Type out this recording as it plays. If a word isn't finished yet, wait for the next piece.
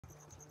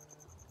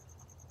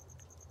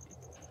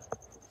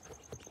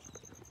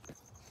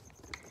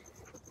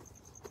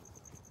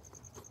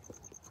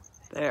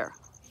There.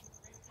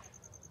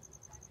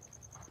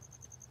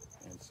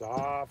 And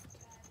soft.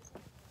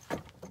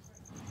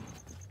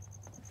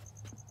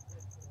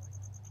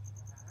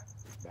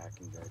 Back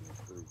in Garden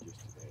Food just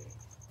today.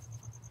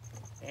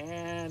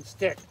 And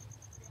stick.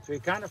 So he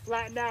kind of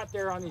flattened out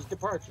there on his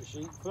departure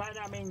sheet. Flattened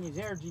out meaning his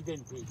energy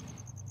didn't peak.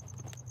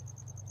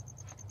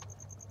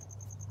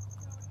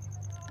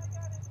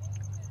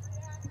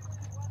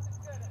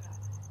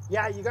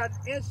 Yeah, you got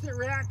instant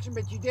reaction,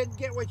 but you didn't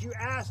get what you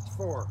asked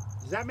for.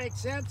 Does that make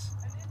sense? An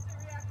instant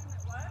reaction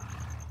that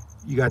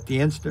what? You got the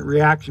instant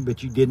reaction,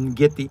 but you didn't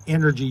get the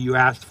energy you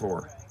asked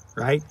for,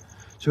 right?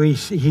 So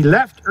he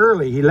left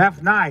early, he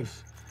left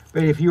nice,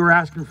 but if you were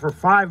asking for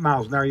 5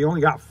 miles an hour, you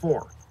only got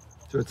 4.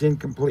 So it's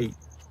incomplete.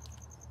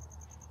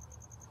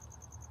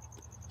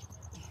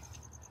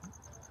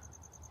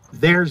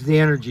 There's the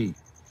energy.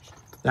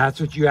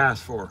 That's what you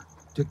asked for.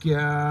 Took you 3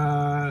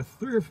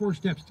 or 4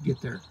 steps to get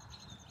there.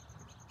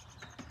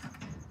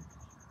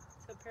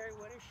 So Perry,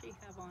 what does she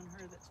have on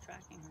her that's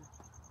tracking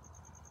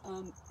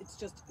her? It's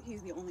just,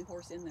 he's the only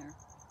horse in there.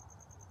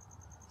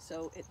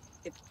 So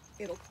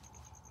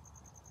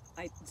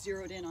I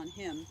zeroed in on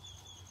him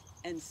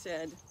and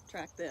said,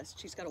 track this.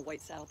 She's got a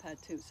white saddle pad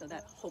too, so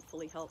that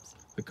hopefully helps.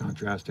 The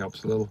contrast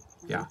helps a little,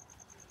 yeah.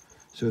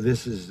 So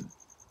this is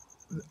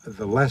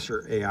the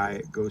lesser AI.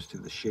 It goes to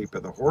the shape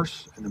of the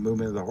horse and the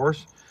movement of the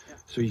horse. Yeah.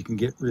 So you can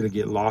really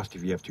get lost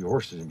if you have 2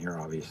 horses in here,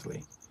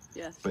 obviously.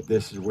 Yes. But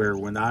this is where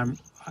when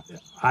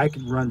I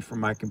can run from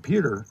my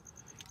computer,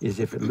 is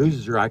if it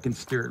loses her, I can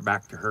steer it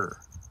back to her.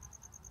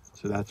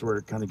 So that's where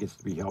it kind of gets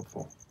to be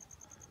helpful.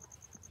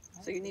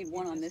 So you need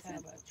one on this end.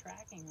 Have a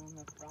tracking on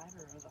the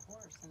rider or the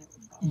horse, and it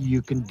would follow.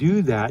 You can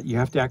do that. You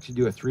have to actually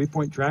do a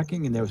 3-point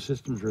tracking, and those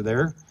systems are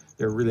there.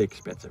 They're really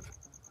expensive.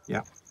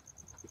 Yeah.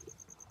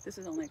 This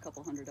is only a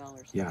couple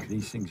 $100. Yeah,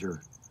 these things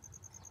are,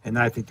 and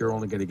I think they're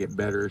only going to get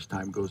better as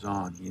time goes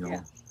on, you know.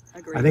 Yeah,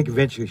 agree. I think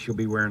eventually she'll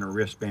be wearing a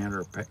wristband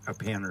or a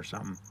pen or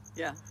something.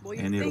 Yeah, well,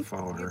 and it'll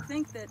follow her. You'd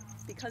think that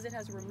because it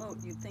has a remote,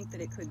 you'd think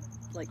that it could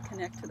like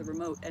connect to the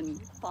remote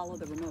and follow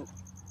the remote.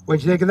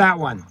 What'd you think of that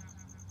one?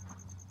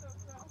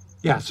 So-so.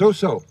 Yeah,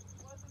 so-so.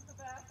 Wasn't the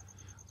best.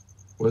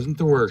 Wasn't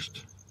the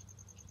worst.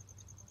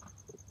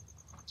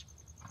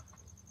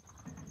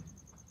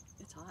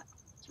 It's hot.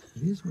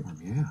 It is warm,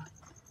 yeah.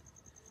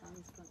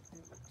 Sun's going to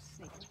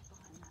sink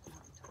behind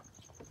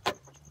that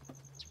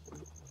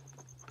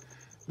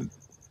mountain.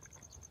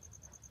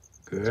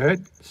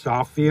 Good.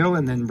 Soft feel,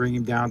 and then bring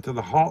him down to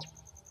the halt.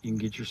 You can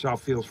get your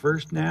soft feels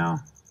first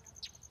now.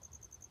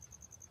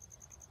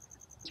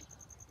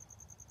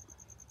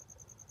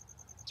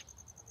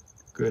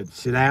 Good.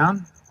 Sit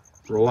down,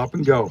 roll up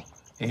and go.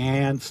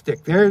 And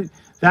stick. There.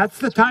 That's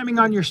the timing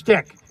on your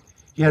stick.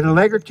 You had a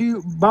leg or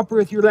two, bumper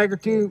with your leg or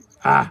two.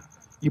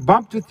 You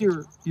bumped with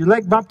your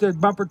leg bumped a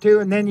bump or two,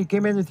 and then you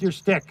came in with your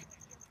stick.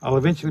 I'll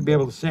eventually be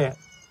able to say it.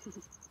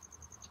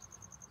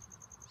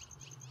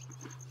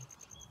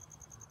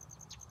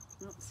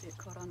 Oh, see, it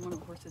caught on one of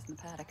the horses in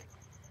the paddock.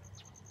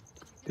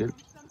 Did-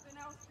 Something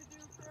else to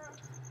do, Sarah?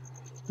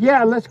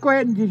 Yeah, let's go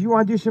ahead and do you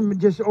want to do some,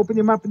 just open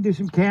him up and do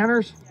some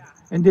canters? Yeah.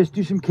 And just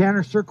do some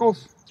canter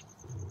circles?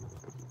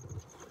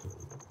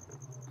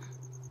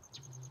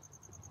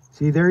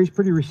 See, there he's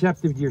pretty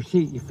receptive to your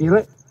seat. You feel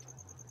it?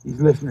 He's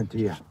listening to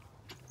you.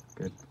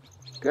 Good.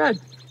 Good.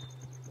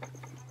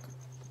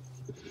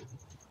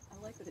 I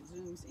like that it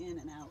zooms in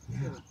and out. Yeah,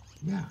 Too.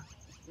 yeah.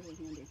 It's really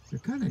handy. They're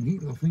kind of neat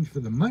little things for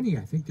the money.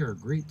 I think they're a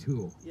great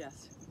tool.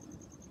 Yes.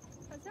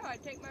 That's how I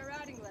take my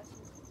riding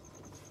lessons.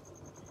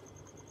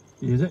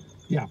 Is it?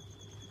 Yeah.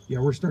 Yeah,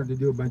 we're starting to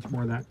do a bunch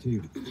more of that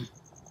too.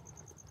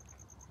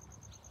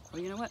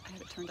 Well, you know what? I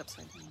have it turned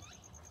upside down.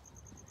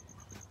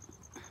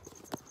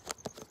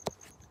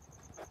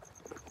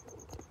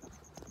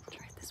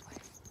 Try it this way.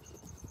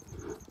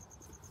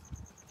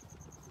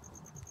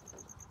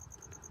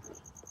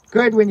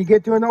 Good. When you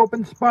get to an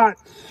open spot,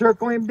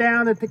 circle him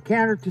down at the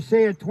canter to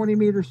say a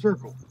 20-meter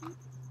circle.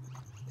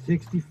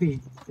 60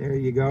 feet. There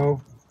you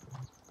go.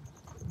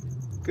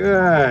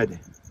 Good.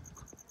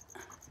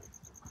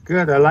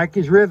 Good. I like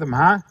his rhythm,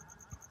 huh?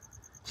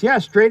 See how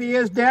straight he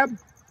is, Deb? Yeah.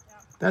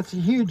 That's a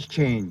huge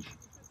change.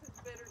 This is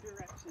better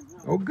direction.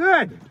 Oh,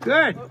 good.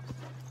 Good.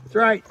 That's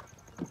right.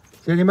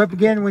 Set him up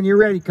again. When you're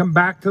ready, come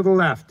back to the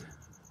left.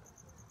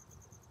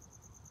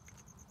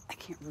 I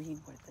can't read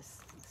what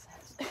this thing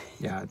says.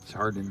 Yeah, it's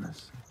hard in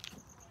this.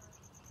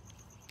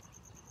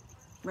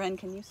 Ren,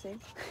 can you see?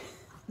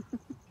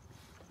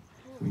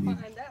 We'll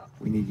find out.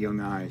 We need young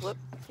eyes.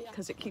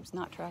 Because it keeps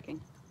not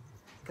tracking.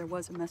 There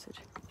was a message.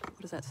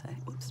 What does that say?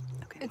 Oops.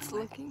 Okay. It's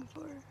wrong way. looking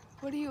for.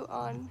 What are you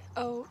on?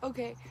 Oh,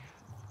 okay.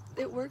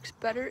 It works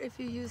better if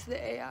you use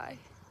the AI.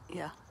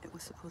 Yeah, it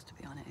was supposed to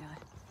be on AI.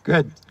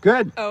 Good.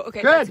 Good. Oh,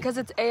 okay. Good. That's because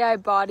it's AI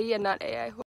body and not AI horse.